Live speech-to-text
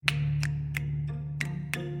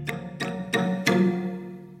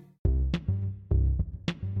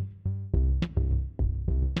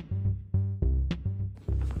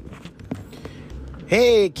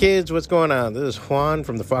Hey kids, what's going on? This is Juan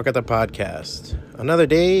from the Fuck at the Podcast. Another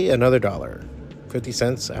day, another dollar. 50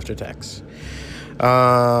 cents after tax.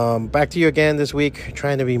 Back to you again this week,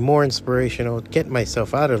 trying to be more inspirational, get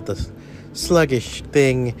myself out of the sluggish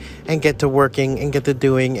thing and get to working and get to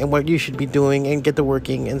doing and what you should be doing and get to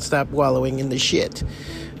working and stop wallowing in the shit.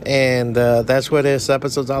 And that's what this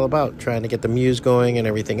episode's all about, trying to get the muse going and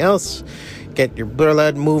everything else. Get your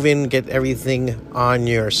blood moving, get everything on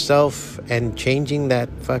yourself and changing that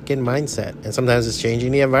fucking mindset. And sometimes it's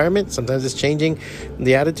changing the environment. Sometimes it's changing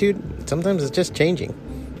the attitude. Sometimes it's just changing.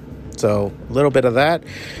 So a little bit of that.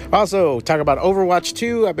 Also, talk about Overwatch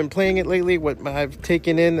 2. I've been playing it lately. What I've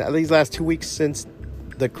taken in these last 2 weeks since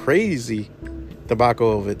the crazy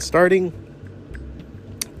debacle of it starting.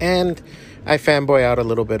 And I fanboy out a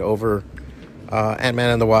little bit over Ant-Man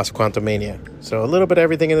and the Wasp: Quantummania. So a little bit of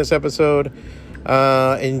everything in this episode.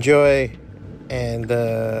 Enjoy, and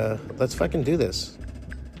let's fucking do this.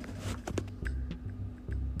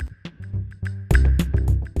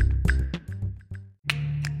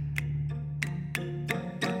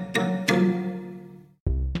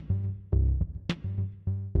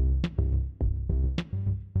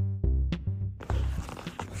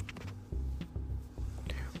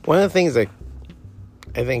 One of the things that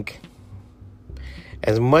I think,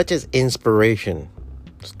 as much as inspiration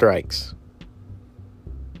strikes,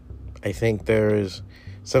 I think there's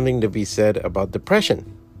something to be said about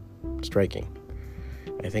depression striking.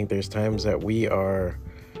 I think there's times that we are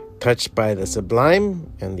touched by the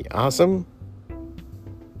sublime and the awesome,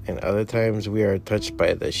 and other times we are touched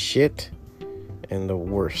by the shit and the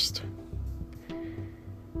worst.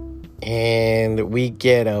 And we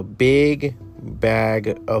get a big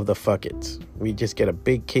bag of the fuck it's. We just get a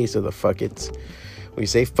big case of the fuck it's. We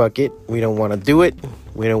say fuck it. We don't want to do it.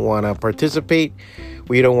 We don't want to participate.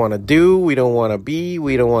 We don't want to do. We don't want to be.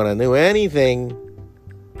 We don't want to do anything.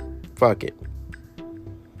 Fuck it.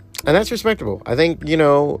 And that's respectable. I think, a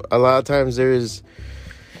lot of times there's,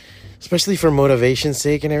 especially for motivation's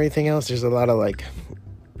sake and everything else, there's a lot of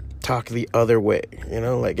talk the other way.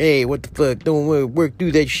 Hey, what the fuck? Don't work,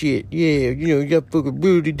 do that shit. Yeah, you got fucking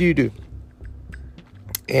do.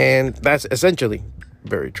 And that's essentially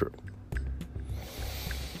very true.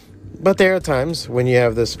 But there are times when you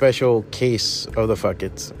have the special case of the fuck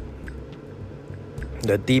it's.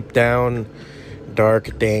 The deep down,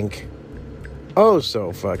 dark, dank, oh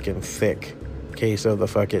so fucking thick case of the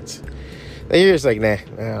fuck it's. And you're just like, nah,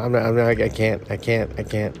 I'm not, I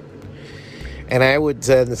can't. And I would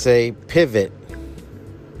say pivot.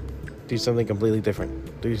 Do something completely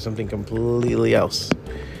different. Do something completely else.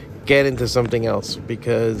 Get into something else,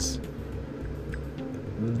 because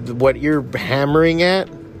what you're hammering at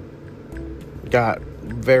got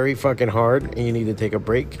very fucking hard, and you need to take a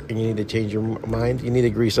break, and you need to change your mind. You need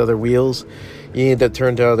to grease other wheels. You need to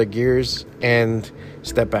turn to other gears and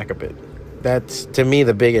step back a bit. That's, to me,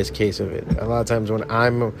 the biggest case of it. A lot of times when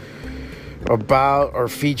I'm about or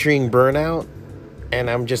featuring burnout,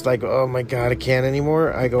 and I'm just like, oh my God, I can't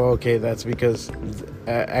anymore, I go, okay, that's because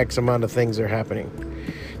X amount of things are happening.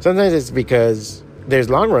 Sometimes it's because there's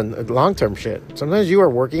long-term shit. Sometimes you are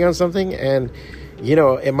working on something and,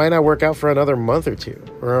 it might not work out for another month or two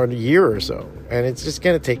or a year or so. And it's just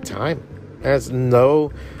going to take time. There's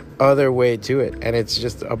no other way to it. And it's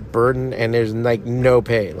just a burden, and there's no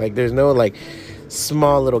pay. There's no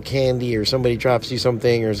small little candy, or somebody drops you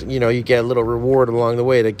something, or, you get a little reward along the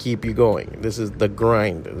way to keep you going. This is the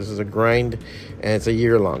grind. This is a grind, and it's a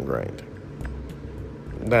year-long grind.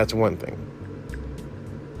 That's one thing.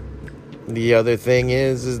 The other thing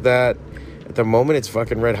is that at the moment it's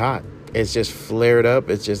fucking red hot. It's just flared up.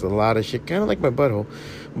 It's just a lot of shit, kind of like my butthole,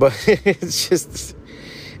 but it's just,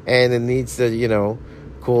 and it needs to,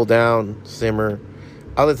 cool down, simmer.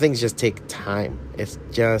 Other things just take time. It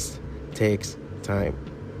just takes time.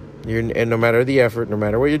 And no matter the effort, no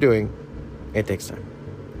matter what you're doing, it takes time.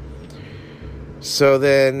 So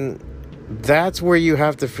then that's where you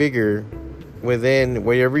have to figure, within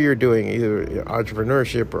whatever you're doing, either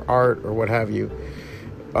entrepreneurship or art or what have you,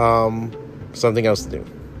 something else to do.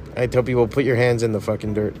 I tell people, put your hands in the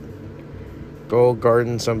fucking dirt. Go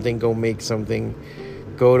garden something, go make something,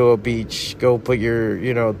 go to a beach, go put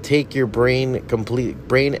your, take your brain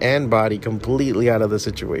and body completely out of the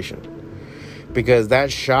situation. Because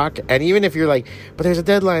that shock, and even if you're like, but there's a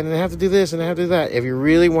deadline and I have to do this and I have to do that, if you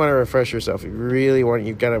really want to refresh yourself,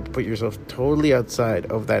 you gotta put yourself totally outside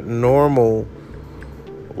of that normal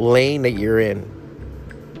lane that you're in.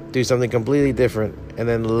 Do something completely different, and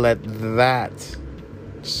then let that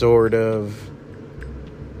sort of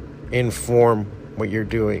inform what you're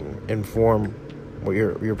doing, inform what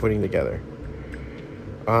you're putting together.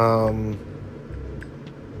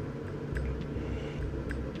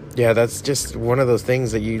 Yeah, that's just one of those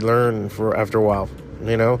things that you learn for after a while,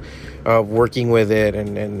 you know, working with it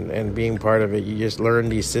and being part of it. You just learn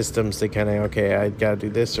these systems to kind of, okay, I got to do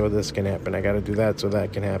this so this can happen. I got to do that so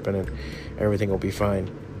that can happen, and everything will be fine.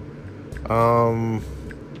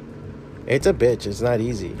 It's a bitch. It's not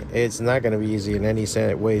easy. It's not going to be easy in any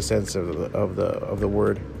sense of the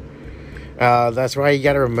word. That's why you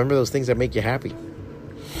got to remember those things that make you happy.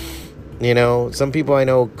 You know, some people I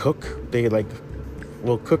know cook. They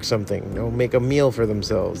will cook something. They'll make a meal for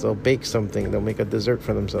themselves. They'll bake something. They'll make a dessert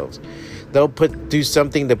for themselves. They'll do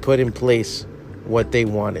something to put in place what they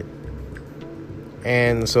wanted.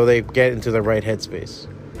 And so they get into the right headspace.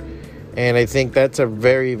 And I think that's a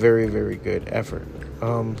very, very, very good effort.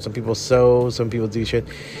 Some people sew. Some people do shit.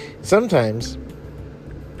 Sometimes,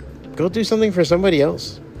 go do something for somebody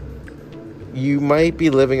else. You might be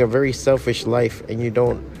living a very selfish life and you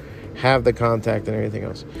don't have the contact and everything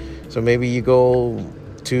else. So maybe you go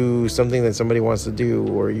to something that somebody wants to do,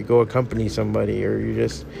 or you go accompany somebody, or you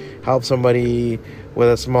just help somebody with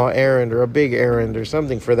a small errand or a big errand or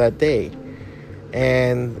something for that day.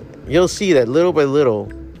 And you'll see that little by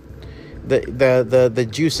little, the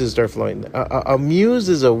juices start flowing. A muse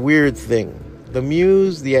is a weird thing. The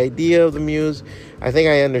muse, the idea of the muse, I think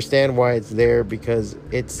I understand why it's there, because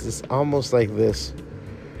it's almost like this.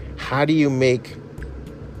 How do you make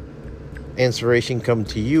inspiration come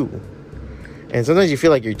to you? And sometimes you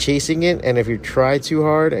feel like you're chasing it, and if you try too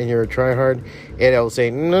hard and you're a try hard, it'll say,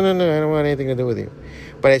 no, I don't want anything to do with you.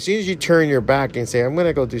 But as soon as you turn your back and say, I'm going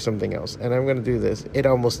to go do something else, and I'm going to do this, it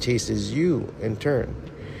almost chases you in turn.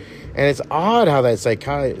 And it's odd how that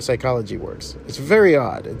psychology works. It's very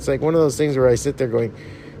odd. It's like one of those things where I sit there going,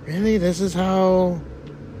 really, this is how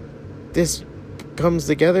this comes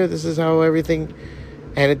together? This is how everything...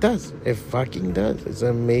 And it does. It fucking does. It's an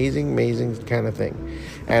amazing, amazing kind of thing.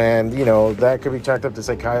 And, you know, that could be chalked up to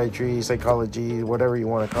psychiatry, psychology, whatever you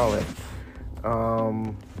want to call it.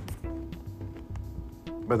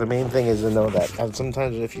 But the main thing is to know that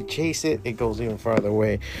sometimes if you chase it, it goes even farther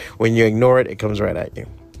away. When you ignore it, it comes right at you.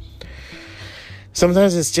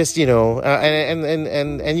 Sometimes it's just, you know,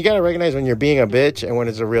 and you got to recognize when you're being a bitch and when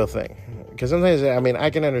it's a real thing. Because sometimes, I mean, I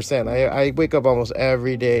can understand. I wake up almost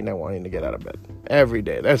every day not wanting to get out of bed. Every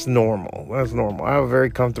day. That's normal. I have a very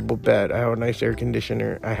comfortable bed. I have a nice air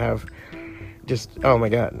conditioner. I have just, oh my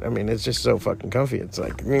God. I mean, it's just so fucking comfy. It's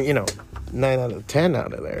like, you know, 9 out of 10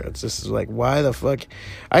 out of there. It's just like, why the fuck?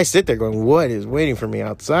 I sit there going, what is waiting for me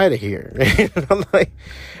outside of here? I'm like,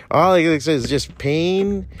 all I can say is just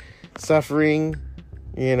pain, suffering,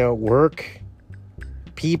 you know, work,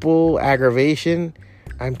 people, aggravation.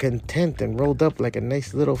 I'm content and rolled up like a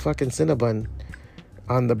nice little fucking Cinnabon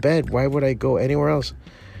on the bed. Why would I go anywhere else?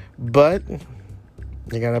 But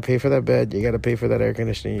you gotta pay for that bed. You gotta pay for that air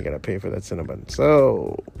conditioning. You gotta pay for that Cinnabon.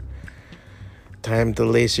 So, time to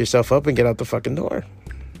lace yourself up and get out the fucking door.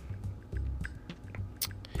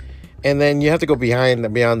 And then you have to go beyond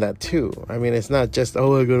that too. I mean, it's not just,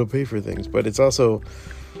 oh, I gotta pay for things. But it's also,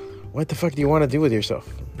 what the fuck do you want to do with yourself?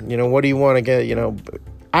 You know, what do you want to get, you know...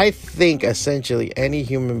 I think essentially any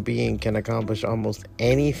human being can accomplish almost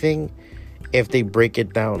anything if they break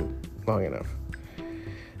it down long enough.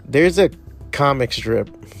 There's a comic strip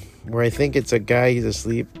where I think it's a guy, he's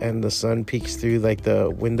asleep, and the sun peeks through like the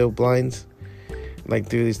window blinds, like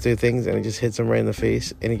through these two things, and it just hits him right in the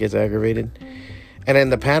face, and he gets aggravated. And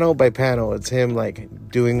then the panel by panel, it's him like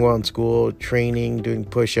doing well in school, training, doing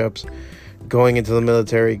push-ups, going into the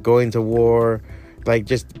military, going to war, like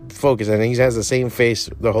just focus. And he has the same face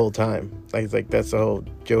the whole time. Like that's the whole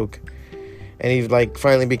joke. And he like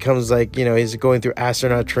finally becomes like, you know, he's going through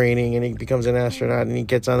astronaut training, and he becomes an astronaut, and he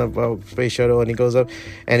gets on a space shuttle, and he goes up,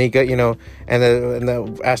 and he got, you know, and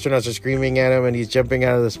the astronauts are screaming at him, and he's jumping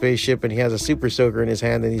out of the spaceship, and he has a super soaker in his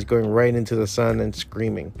hand, and he's going right into the sun and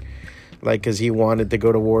screaming, like, because he wanted to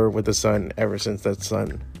go to war with the sun ever since that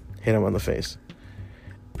sun hit him on the face.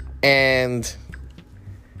 And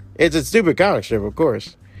it's a stupid comic strip, of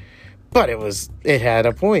course, but it had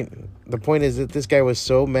a point. The point is that this guy was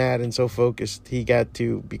so mad and so focused, he got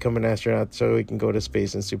to become an astronaut so he can go to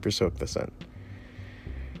space and super soak the sun.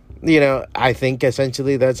 You know, I think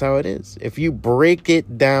essentially that's how it is. If you break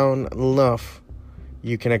it down enough,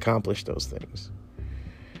 you can accomplish those things.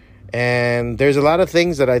 And there's a lot of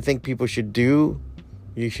things that I think people should do.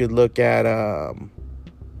 You should look at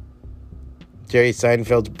Jerry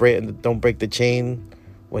Seinfeld's Don't Break the Chain,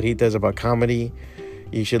 what he does about comedy.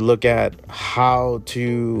 You should look at how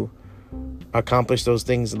to accomplish those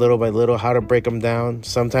things little by little, how to break them down.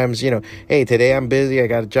 Sometimes, you know, hey, today I'm busy, I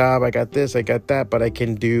got a job, I got this, I got that, but I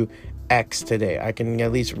can do X today. I can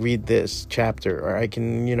at least read this chapter, or I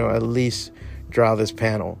can, you know, at least draw this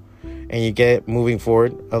panel, and you get moving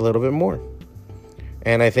forward a little bit more.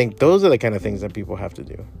 And I think those are the kind of things that people have to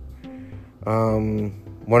do.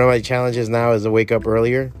 One of my challenges now is to wake up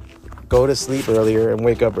earlier, go to sleep earlier, and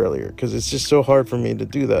wake up earlier, because it's just so hard for me to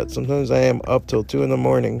do that. Sometimes I am up till 2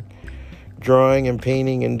 a.m. drawing and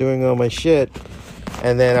painting and doing all my shit,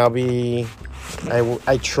 and then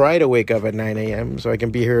I try to wake up at 9 a.m. so I can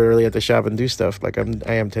be here early at the shop and do stuff like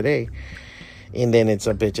I am today. And then it's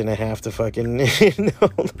a bitch and a half to fucking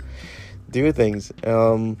do things.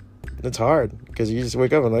 It's hard because you just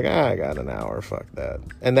wake up and like, I got an hour, fuck that.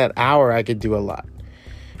 And that hour I could do a lot.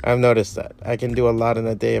 I've noticed that I can do a lot in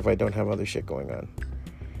a day if I don't have other shit going on.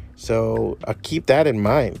 So keep that in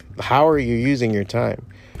mind. How are you using your time?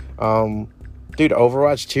 Dude,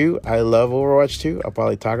 Overwatch 2, I love Overwatch 2. I'll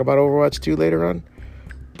probably talk about Overwatch 2 later on.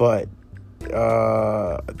 But,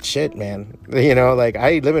 shit, man. You know, like,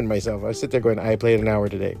 I limit myself. I sit there going, I played an hour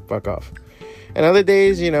today. Fuck off. And other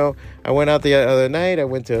days, you know, I went out the other night. I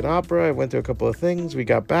went to an opera. I went to a couple of things. We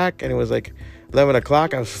got back, and it was like 11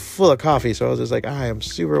 o'clock. I was full of coffee, so I was just like, I am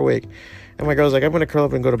super awake. And my girl's like, I'm going to curl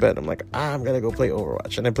up and go to bed. I'm like, I'm going to go play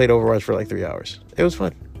Overwatch. And I played Overwatch for like 3 hours. It was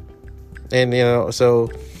fun. And, you know, so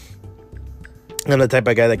I'm the type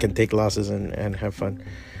of guy that can take losses and have fun.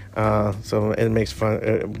 So it makes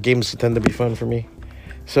fun. Games tend to be fun for me.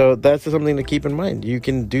 So that's something to keep in mind. You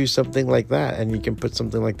can do something like that, and you can put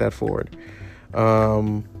something like that forward.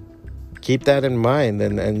 Keep that in mind,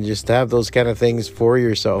 and just have those kind of things for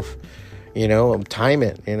yourself. You know, time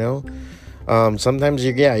it, you know. Sometimes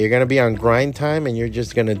you're going to be on grind time, and you're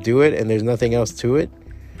just going to do it, and there's nothing else to it.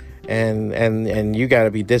 And you got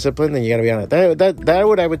to be disciplined, and you got to be on it. That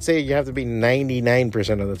what I would say you have to be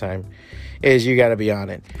 99% of the time is you got to be on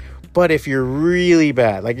it. But if you're really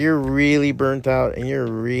bad, like you're really burnt out, and you're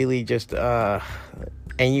really just and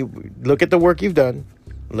you look at the work you've done,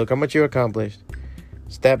 look how much you accomplished,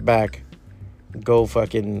 step back, go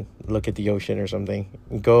fucking look at the ocean or something,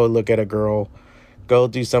 go look at a girl, go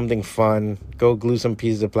do something fun, go glue some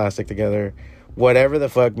pieces of plastic together. Whatever the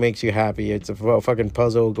fuck makes you happy. It's a fucking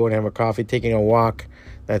puzzle. Going to have a coffee, taking a walk.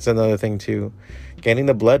 That's another thing too. Getting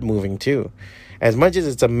the blood moving too. As much as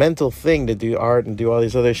it's a mental thing to do art and do all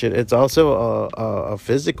these other shit, it's also a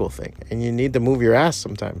physical thing. And you need to move your ass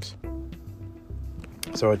sometimes.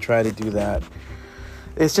 So I try to do that.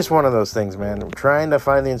 It's just one of those things, man. I'm trying to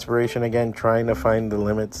find the inspiration again. Trying to find the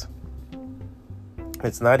limits.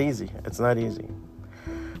 It's not easy.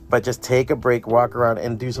 But just take a break, walk around,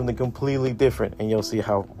 and do something completely different, and you'll see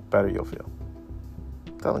how better you'll feel.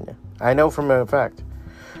 I'm telling you. I know from a fact.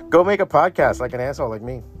 Go make a podcast like an asshole like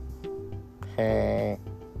me. Hey.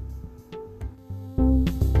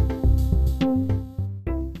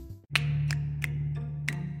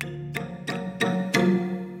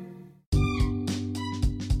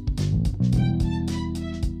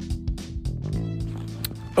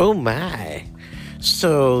 Oh my.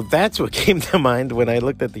 So that's what came to mind when I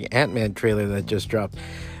looked at the Ant-Man trailer that just dropped.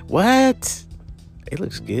 What? It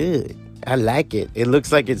looks good. I like it. It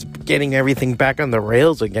looks like it's getting everything back on the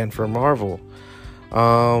rails again for Marvel.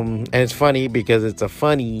 And it's funny because it's a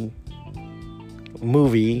funny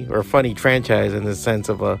movie or funny franchise in the sense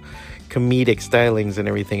of a comedic stylings and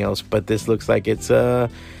everything else. But this looks like it's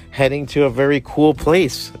heading to a very cool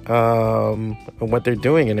place. What they're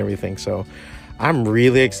doing and everything. So I'm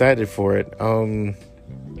really excited for it.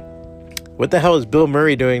 What the hell is Bill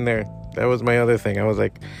Murray doing there? That was my other thing. I was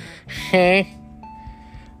like, hey.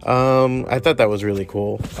 I thought that was really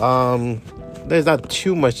cool. There's not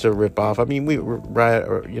too much to rip off. I mean,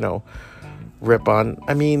 rip on.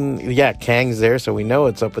 I mean, yeah, Kang's there, so we know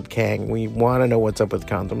what's up with Kang. We want to know what's up with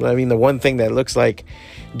Quantum. I mean, the one thing that looks like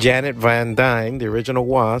Janet Van Dyne, the original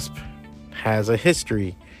Wasp, has a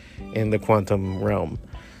history in the quantum realm.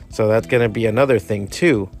 So that's going to be another thing,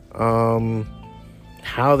 too.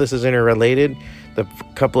 How this is interrelated. The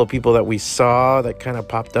couple of people that we saw that kind of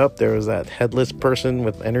popped up, there was that headless person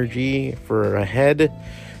with energy for a head.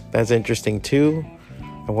 That's interesting, too.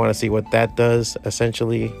 I want to see what that does,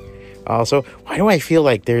 essentially. Also, why do I feel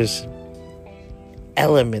like there's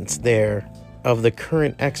elements there of the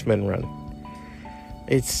current X-Men run?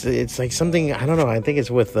 It's like something, I don't know. I think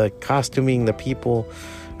it's with the costuming, the people.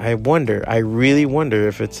 I really wonder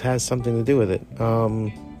if it has something to do with it.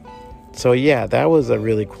 So yeah, that was a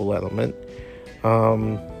really cool element.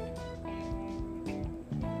 And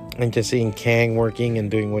just seeing Kang working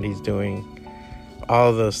and doing what he's doing, all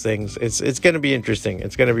of those things, it's going to be interesting.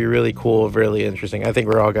 It's going to be really cool, really interesting. I think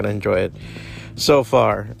we're all going to enjoy it so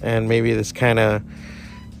far. And maybe this kind of,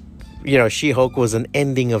 She-Hulk was an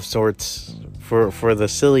ending of sorts for the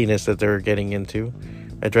silliness that they're getting into,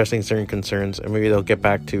 addressing certain concerns, and maybe they'll get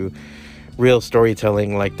back to real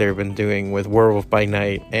storytelling like they've been doing with Werewolf by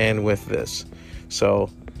Night and with this. So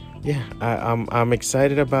yeah, I'm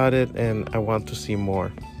excited about it, and I want to see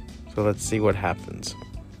more. So let's see what happens.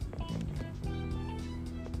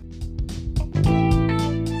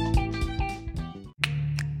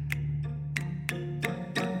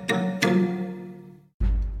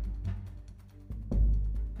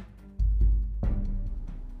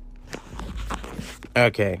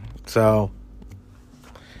 Okay, so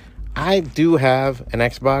I do have an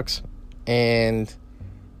Xbox, and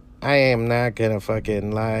I am not gonna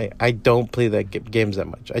fucking lie, I don't play games that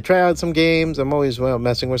much. I try out some games. I'm always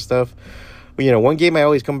messing with stuff. One game I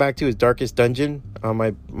always come back to is Darkest Dungeon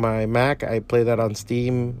on my Mac. I play that on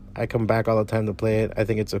Steam. I come back all the time to play it. I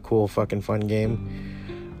think it's a cool fucking fun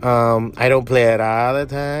game. I don't play it all the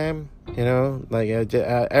time.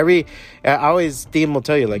 Steam will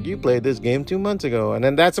tell you, like, you played this game 2 months ago, and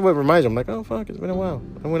then that's what reminds me. I'm like, oh fuck, it's been a while,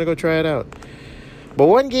 I'm gonna go try it out. But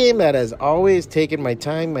one game that has always taken my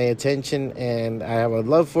time, my attention, and I have a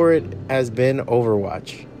love for it has been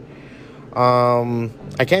Overwatch.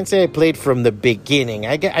 I can't say I played from the beginning.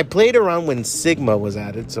 I played around when Sigma was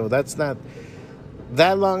added, so that's not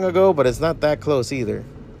that long ago, but it's not that close either.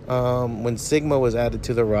 When Sigma was added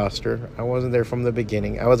to the roster, I wasn't there from the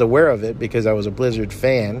beginning. I was aware of it because I was a Blizzard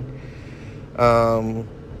fan.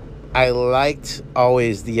 I liked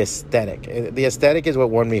always the aesthetic. The aesthetic is what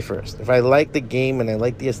won me first. If I like the game and I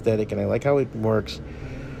like the aesthetic and I like how it works,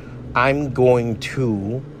 I'm going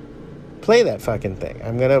to play that fucking thing.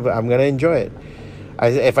 I'm gonna enjoy it.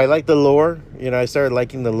 If I like the lore, I started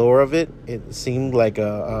liking the lore of it. It seemed like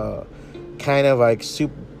a kind of like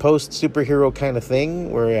post superhero kind of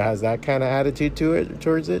thing where it has that kind of attitude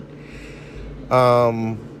towards it.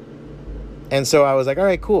 And so I was like, all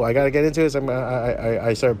right, cool, I gotta get into this.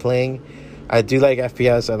 I started playing. I do like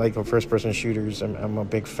FPS. I like the first person shooters. I'm a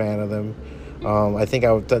big fan of them. I think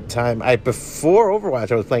at the time, before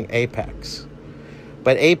Overwatch, I was playing Apex.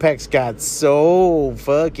 But Apex got so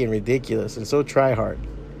fucking ridiculous and so try-hard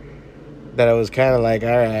that I was kind of like, all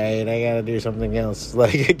right, I gotta do something else.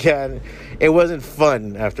 Like, it wasn't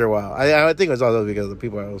fun after a while. I think it was also because the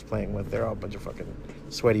people I was playing with, they're all a bunch of fucking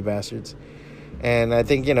sweaty bastards. And I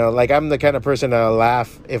think, I'm the kind of person that'll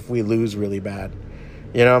laugh if we lose really bad.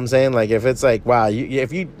 You know what I'm saying? Like, if it's like, wow,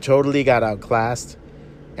 if you totally got outclassed,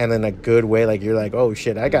 and in a good way, like, you're like, oh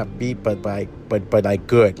shit, I got beat, but like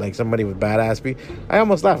good, like somebody with badass beat, I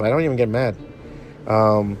almost laugh. I don't even get mad.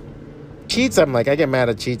 Cheats, I'm like, I get mad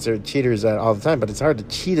at cheats or cheaters all the time, but it's hard to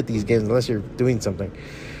cheat at these games unless you're doing something.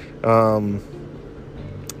 So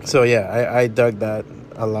yeah, I dug that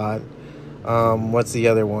a lot. What's the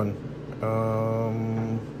other one?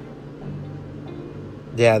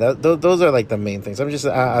 Yeah, those are like the main things. I'm just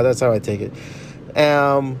that's how I take it.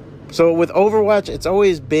 So with Overwatch, it's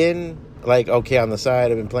always been like, okay, on the side,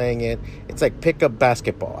 I've been playing it. It's like pickup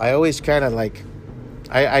basketball. I always kind of like,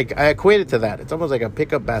 I equate it to that. It's almost like a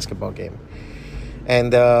pickup basketball game.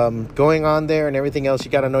 And going on there and everything else,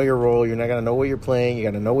 you got to know your role. You're not going to know what you're playing. You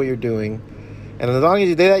got to know what you're doing. And as long as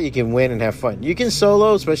you do that, you can win and have fun. You can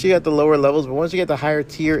solo, especially at the lower levels. But once you get the higher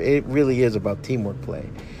tier, it really is about teamwork play.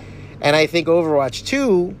 And I think Overwatch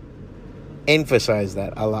 2 emphasized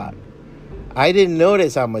that a lot. I didn't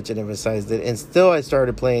notice how much it emphasized it, and still I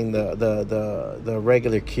started playing the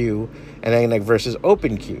regular queue and then like versus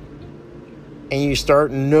open queue, and you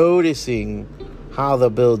start noticing how the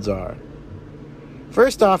builds are.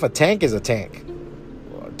 First off, a tank is a tank.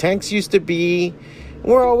 Tanks used to be,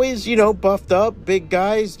 we're always, buffed up, big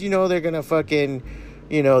guys. They're gonna fucking,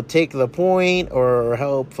 take the point or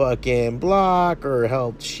help fucking block or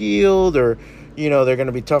help shield or. They're going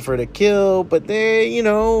to be tougher to kill, but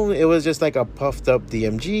it was just like a puffed up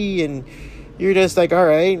DMG, and you're just like, all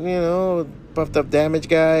right, puffed up damage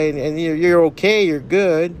guy, and you're okay, you're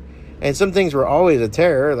good. And some things were always a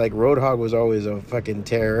terror, like Roadhog was always a fucking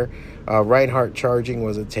terror. Reinhardt charging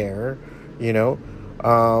was a terror,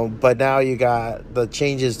 But now you got the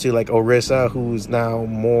changes to like Orisa, who's now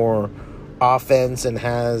more offense and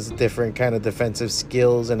has different kind of defensive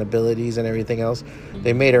skills and abilities and everything else.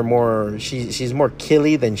 They made her more, she's more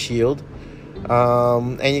killy than shield.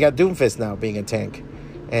 And you got Doomfist now being a tank,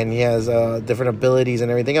 and he has different abilities and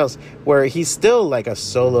everything else, where he's still like a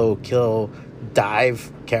solo kill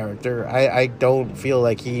dive character. I don't feel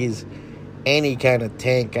like he's any kind of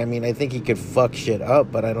tank. I mean, I think he could fuck shit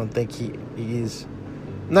up, but I don't think he's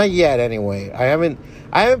not yet anyway. I haven't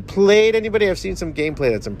played anybody. I've seen some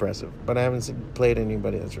gameplay that's impressive, but I haven't played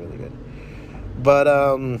anybody that's really good. But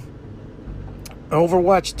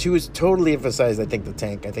Overwatch 2 is totally emphasized, I think, the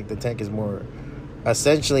tank. I think the tank is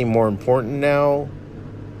essentially more important now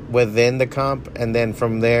within the comp, and then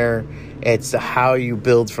from there it's how you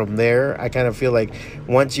build from there. I kind of feel like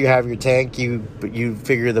once you have your tank, you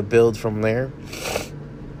figure the build from there.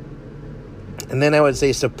 And then I would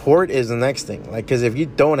say support is the next thing, like, because if you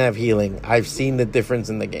don't have healing, I've seen the difference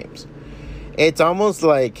in the games. It's almost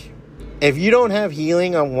like if you don't have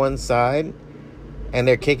healing on one side and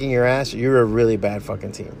they're kicking your ass, you're a really bad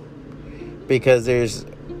fucking team, because there's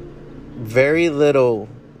very little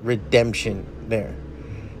redemption there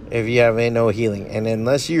if you have no healing. And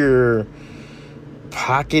unless you're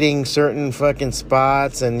pocketing certain fucking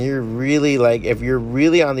spots and you're really, like, if you're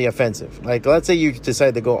really on the offensive, like, let's say you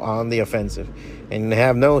decide to go on the offensive and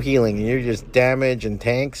have no healing and you're just damage and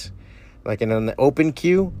tanks, like in an open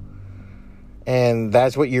queue, and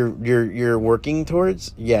that's what you're working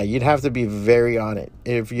towards, yeah, you'd have to be very on it.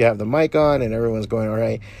 If you have the mic on and everyone's going, all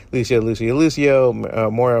right, Lucio,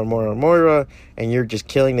 Moira, and you're just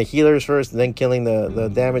killing the healers first, and then killing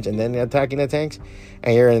the damage, and then attacking the tanks,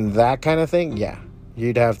 and you're in that kind of thing, yeah,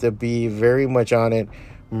 you'd have to be very much on it,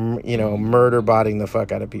 murder botting the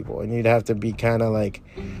fuck out of people, and you'd have to be kind of like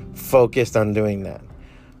focused on doing that.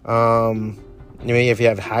 Maybe if you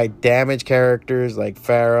have high damage characters like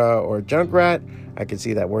Pharah or Junkrat, I could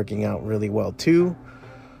see that working out really well too.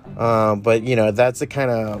 But that's the kind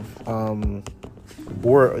of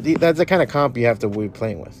that's the kind of comp you have to be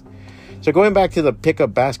playing with. So going back to the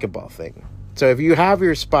pickup basketball thing. So if you have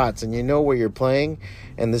your spots and you know where you're playing,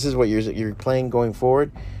 and this is what you're playing going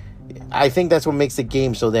forward, I think that's what makes the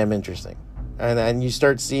game so damn interesting. And you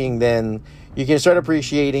start seeing, then you can start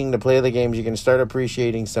appreciating the play of the games. You can start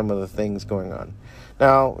appreciating some of the things going on.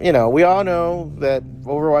 Now, we all know that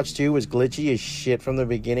Overwatch 2 was glitchy as shit from the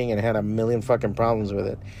beginning and had a million fucking problems with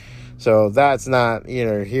it. So that's not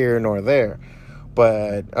either here nor there.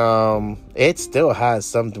 But it still has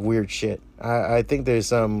some weird shit. I think there's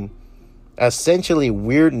some essentially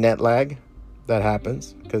weird net lag that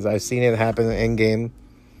happens, because I've seen it happen in game.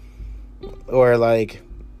 Or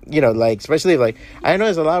especially I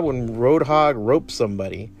notice a lot when Roadhog ropes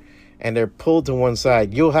somebody and they're pulled to one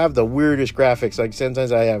side, you'll have the weirdest graphics. Like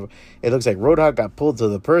sometimes it looks like Roadhog got pulled to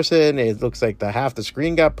the person. It looks like half the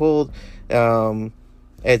screen got pulled.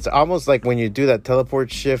 It's almost like when you do that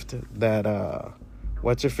teleport shift that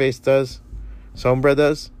what's her face does, Sombra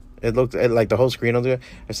does. It looked like the whole screen will do it.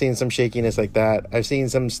 I've seen some shakiness like that. I've seen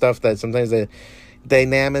some stuff that sometimes the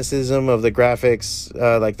dynamicism of the graphics,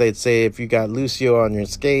 like they'd say if you got Lucio on your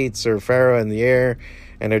skates or Pharah in the air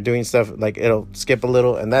and they're doing stuff, like it'll skip a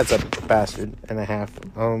little, and that's a bastard and a half.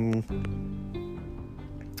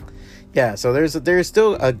 Yeah, so there's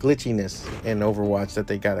still a glitchiness in Overwatch that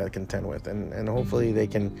they gotta contend with, and hopefully they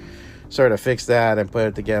can sort of fix that and put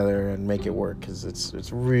it together and make it work, because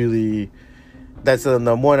it's really, that's the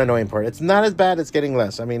one annoying part. It's not as bad, it's getting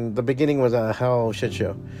less. I mean, the beginning was a hell shit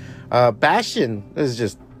show. Bastion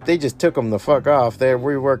is they just took him the fuck off. They're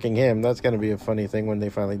reworking him. That's going to be a funny thing when they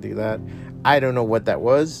finally do that. I don't know what that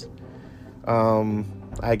was.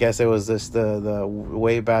 I guess it was just the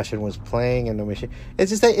way Bastion was playing and the machine.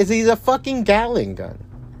 It's just that he's a fucking Gatling gun.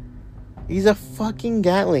 He's a fucking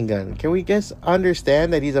Gatling gun. Can we just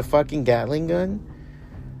understand that he's a fucking Gatling gun?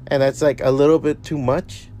 And that's like a little bit too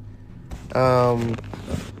much.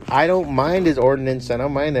 I don't mind his ordnance. I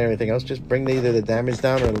don't mind everything else. Just bring either the damage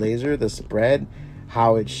down or laser, the spread,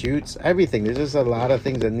 how it shoots, everything. There's just a lot of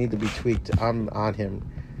things that need to be tweaked on him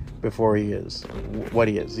before he is what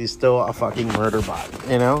he is. He's still a fucking murder bot,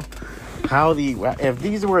 if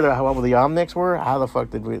these were how the Omnics were, how the fuck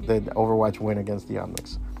did Overwatch win against the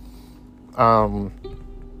Omnics?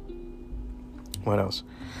 What else?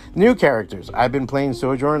 New characters. I've been playing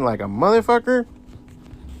Sojourn like a motherfucker.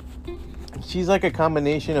 She's like a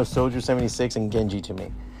combination of Soldier 76 and Genji to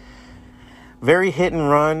me. Very hit and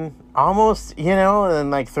run, almost, and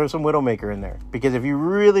like throw some Widowmaker in there. Because if you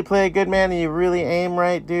really play a good man and you really aim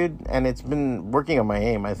right, dude, and it's been working on my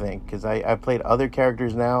aim, I think, because I played other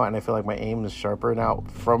characters now, and I feel like my aim is sharper now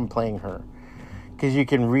from playing her. Because you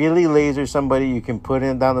can really laser somebody, you can put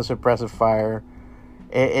in down the suppressive fire.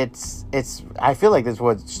 It's I feel like that's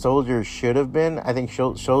what Soldier should have been. I think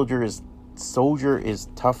Soldier is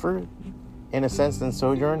tougher in a sense than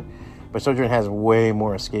Sojourn, but Sojourn has way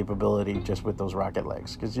more escapability just with those rocket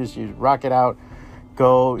legs, because just you rocket out,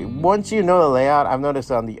 go. Once you know the layout, I've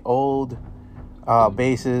noticed on the old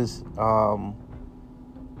bases,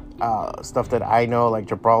 stuff that I know, like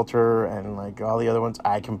Gibraltar and like all the other ones,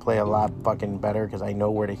 I can play a lot fucking better because I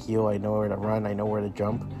know where to heal, I know where to run, I know where to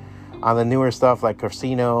jump. On the newer stuff like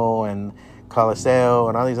Casino and Coliseo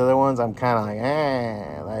and all these other ones, I'm kind of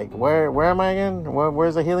like, where am I again?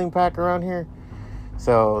 Where's the healing pack around here?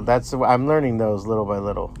 So I'm learning those little by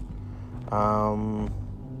little.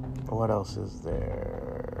 What else is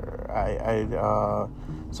there?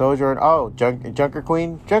 Sojourn. Oh, Junker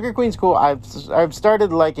Queen. Junker Queen's cool. I've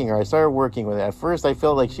started liking her. I started working with it. At first, I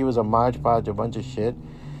felt like she was a Mod Podge, a bunch of shit.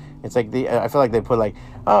 It's like I feel like they put like,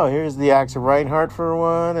 oh, here's the Axe of Reinhardt for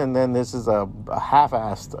one, and then this is a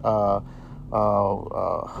half-assed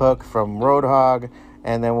hook from Roadhog,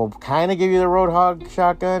 and then we'll kind of give you the Roadhog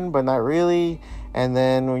shotgun, but not really, and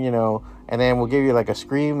then and then we'll give you like a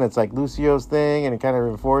scream that's like Lucio's thing, and it kind of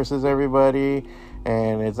reinforces everybody,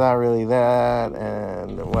 and it's not really that,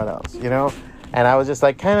 and what else, And I was just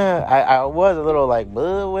like I was a little like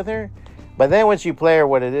with her. But then once you play her,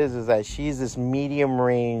 what it is that she's this medium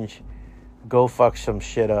range, go fuck some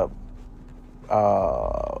shit up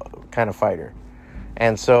kind of fighter.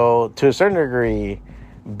 And so to a certain degree,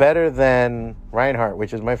 better than Reinhardt,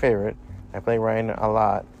 which is my favorite. I play Rein a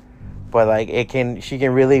lot. But like she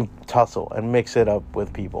can really tussle and mix it up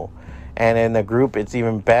with people. And in the group, it's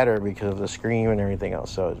even better because of the scream and everything else.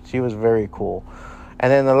 So she was very cool.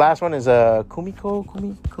 And then the last one is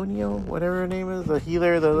Kunio, whatever her name is, the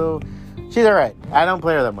healer, the little... She's alright. I don't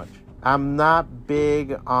play her that much. I'm not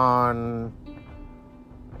big on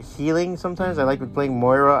healing sometimes. I like playing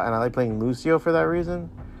Moira, and I like playing Lucio for that reason.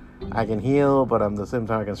 I can heal, but at the same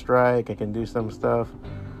time I can strike. I can do some stuff.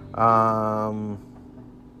 I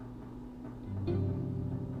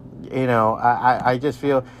just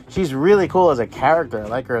feel she's really cool as a character. I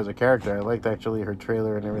like her as a character. I liked actually her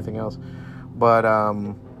trailer and everything else. But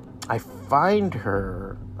I find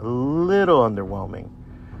her a little underwhelming.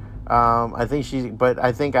 I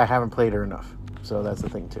think I haven't played her enough. So that's the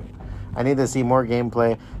thing too. I need to see more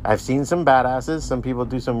gameplay. I've seen some badasses. Some people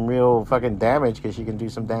do some real fucking damage because she can do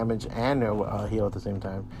some damage and heal at the same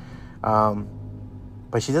time.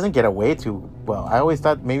 But she doesn't get away too well. I always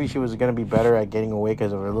thought maybe she was going to be better at getting away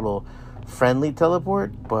because of her little friendly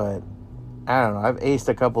teleport. But I don't know. I've aced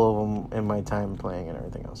a couple of them in my time playing and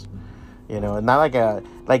everything else. Not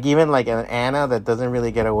like even like an Anna that doesn't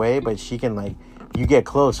really get away, but she can like, you get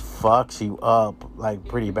close, fucks you up like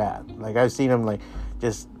pretty bad. Like I've seen him like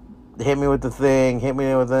just hit me with the thing,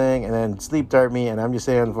 and then sleep dart me, and I'm just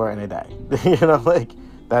sitting on the floor and I die. Like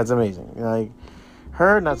that's amazing. Like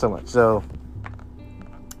her, not so much. So,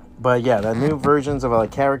 but yeah, the new versions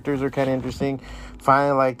of characters are kind of interesting.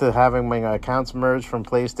 Finally, like having my accounts merged from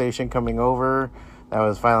PlayStation coming over. That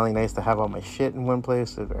was finally nice to have all my shit in one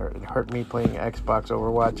place. It hurt me playing Xbox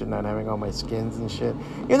Overwatch and not having all my skins and shit.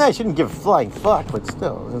 Even though I shouldn't give a flying fuck, but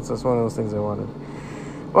still, it's just one of those things I wanted.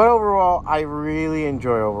 But overall, I really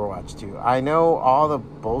enjoy Overwatch 2. I know all the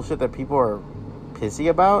bullshit that people are pissy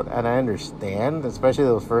about, and I understand, especially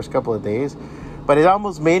those first couple of days. But it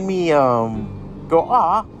almost made me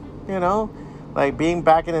go, like being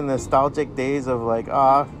back in the nostalgic days of like,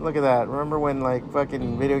 look at that. Remember when like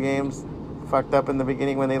fucking video games fucked up in the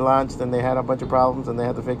beginning when they launched and they had a bunch of problems and they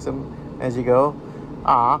had to fix them as you go?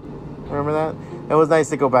 Remember that? It was nice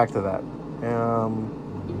to go back to that.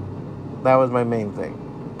 That was my main thing.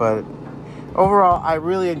 But overall, I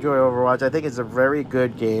really enjoy Overwatch. I think it's a very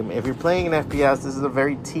good game. If you're playing an FPS, this is a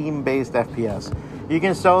very team-based FPS. You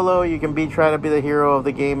can solo, you can try to be the hero of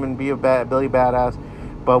the game and be a Billy Badass.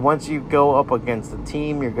 But once you go up against the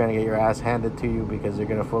team, you're going to get your ass handed to you because they're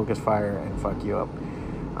going to focus fire and fuck you up.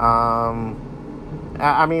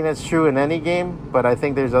 I mean, it's true in any game, but I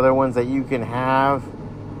think there's other ones that you can have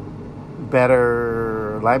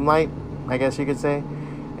better limelight, I guess you could say.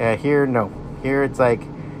 Here, no. Here, it's like,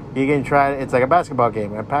 you can try, it's like a basketball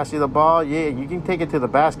game. I pass you the ball, yeah, you can take it to the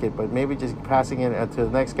basket, but maybe just passing it to the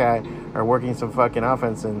next guy or working some fucking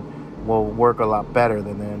offense and will work a lot better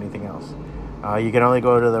than anything else. You can only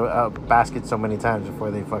go to the basket so many times before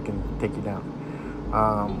they fucking take you down.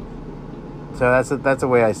 So that's the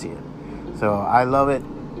way I see it. So I love it.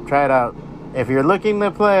 Try it out. If you're looking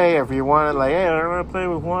to play, if you want to like, hey, I want to play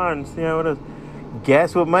with Juan, see how it is.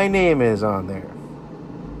 Guess what my name is on there?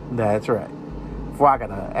 That's right.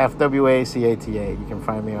 Fwacata. F-W-A-C-A-T-A. You can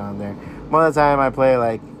find me on there. Most of the time I play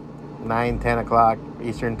like 9, 10 o'clock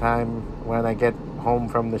Eastern time when I get home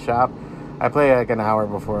from the shop. I play like an hour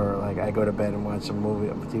before like I go to bed and watch some movie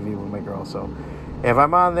on TV with my girl. So if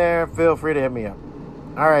I'm on there, feel free to hit me up.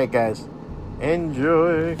 All right, guys.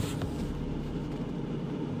 Enjoy.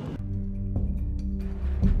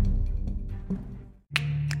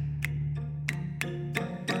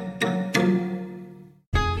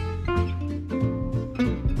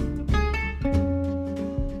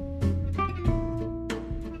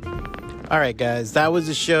 All right, guys, that was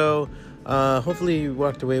the show. Hopefully you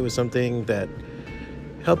walked away with something that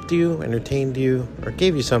helped you, entertained you, or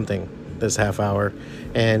gave you something this half hour.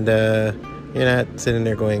 And you're not sitting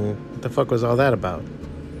there going, what the fuck was all that about?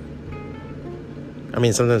 I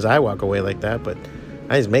mean, sometimes I walk away like that, but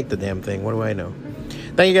I just make the damn thing. What do I know?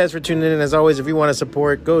 Thank you guys for tuning in. As always, if you want to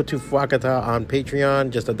support, go to Fuakata on Patreon.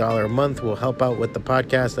 Just $1 a month will help out with the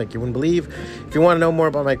podcast like you wouldn't believe. If you want to know more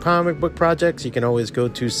about my comic book projects, you can always go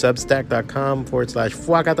to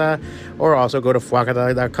substack.com/Fuakata, or also go to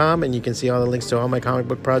Fuakata.com, and you can see all the links to all my comic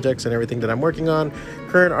book projects and everything that I'm working on,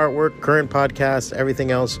 current artwork, current podcasts,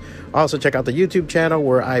 everything else. Also, check out the YouTube channel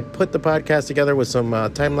where I put the podcast together with some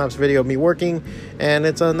time-lapse video of me working, and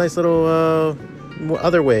it's a nice little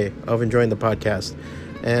other way of enjoying the podcast.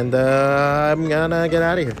 And I'm gonna get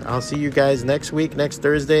out of here. I'll see you guys next week, next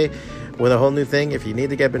Thursday, with a whole new thing. If you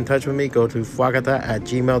need to get in touch with me, go to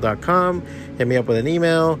fuakata@gmail.com. Hit me up with an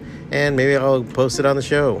email, and maybe I'll post it on the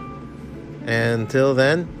show. And until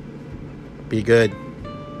then, be good.